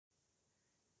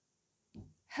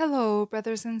Hello,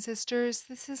 brothers and sisters.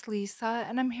 This is Lisa,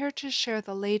 and I'm here to share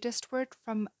the latest word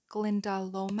from Glynda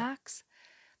Lomax.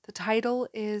 The title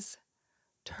is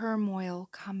Turmoil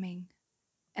Coming,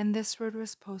 and this word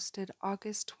was posted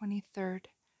August 23rd,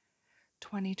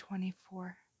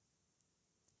 2024.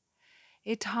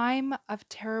 A time of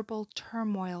terrible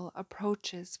turmoil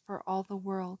approaches for all the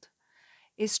world.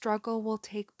 A struggle will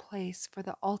take place for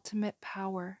the ultimate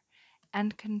power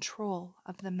and control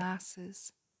of the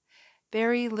masses.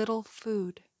 Very little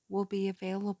food will be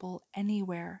available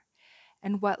anywhere,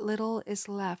 and what little is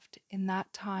left in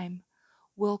that time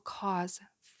will cause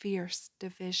fierce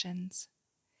divisions.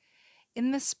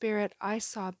 In the spirit, I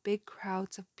saw big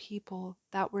crowds of people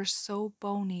that were so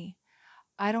bony,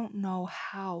 I don't know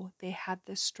how they had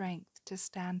the strength to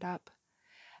stand up.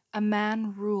 A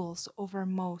man rules over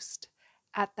most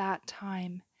at that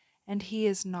time, and he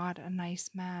is not a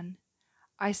nice man.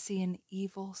 I see an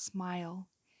evil smile.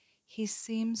 He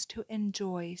seems to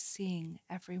enjoy seeing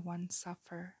everyone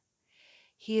suffer.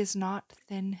 He is not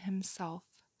thin himself,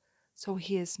 so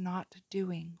he is not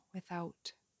doing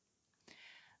without.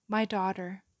 My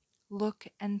daughter, look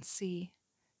and see.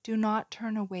 Do not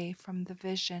turn away from the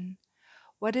vision.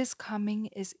 What is coming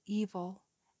is evil,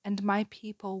 and my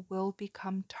people will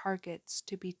become targets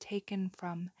to be taken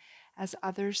from as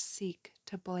others seek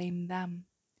to blame them.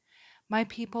 My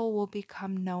people will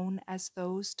become known as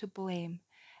those to blame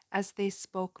as they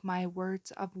spoke my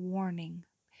words of warning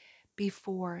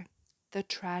before the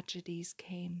tragedies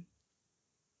came.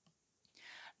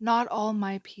 Not all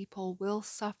my people will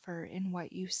suffer in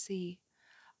what you see.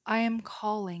 I am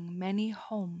calling many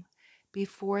home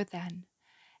before then,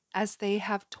 as they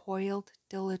have toiled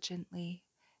diligently.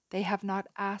 They have not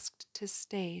asked to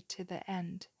stay to the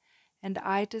end, and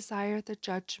I desire the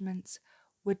judgments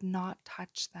would not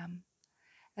touch them.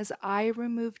 As I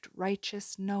removed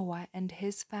righteous Noah and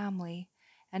his family,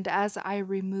 and as I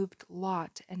removed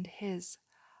Lot and his,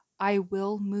 I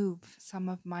will move some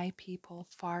of my people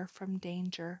far from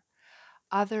danger.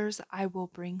 Others I will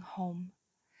bring home.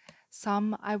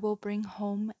 Some I will bring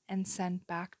home and send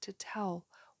back to tell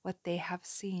what they have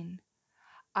seen.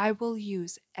 I will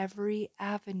use every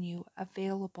avenue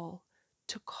available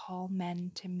to call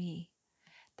men to me,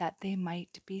 that they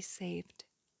might be saved.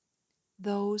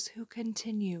 Those who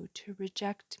continue to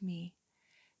reject me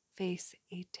face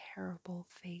a terrible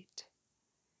fate.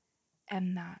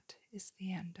 And that is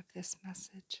the end of this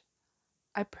message.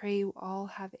 I pray you all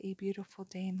have a beautiful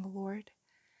day in the Lord.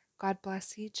 God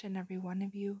bless each and every one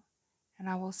of you, and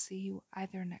I will see you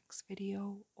either next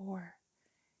video or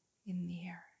in the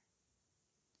air.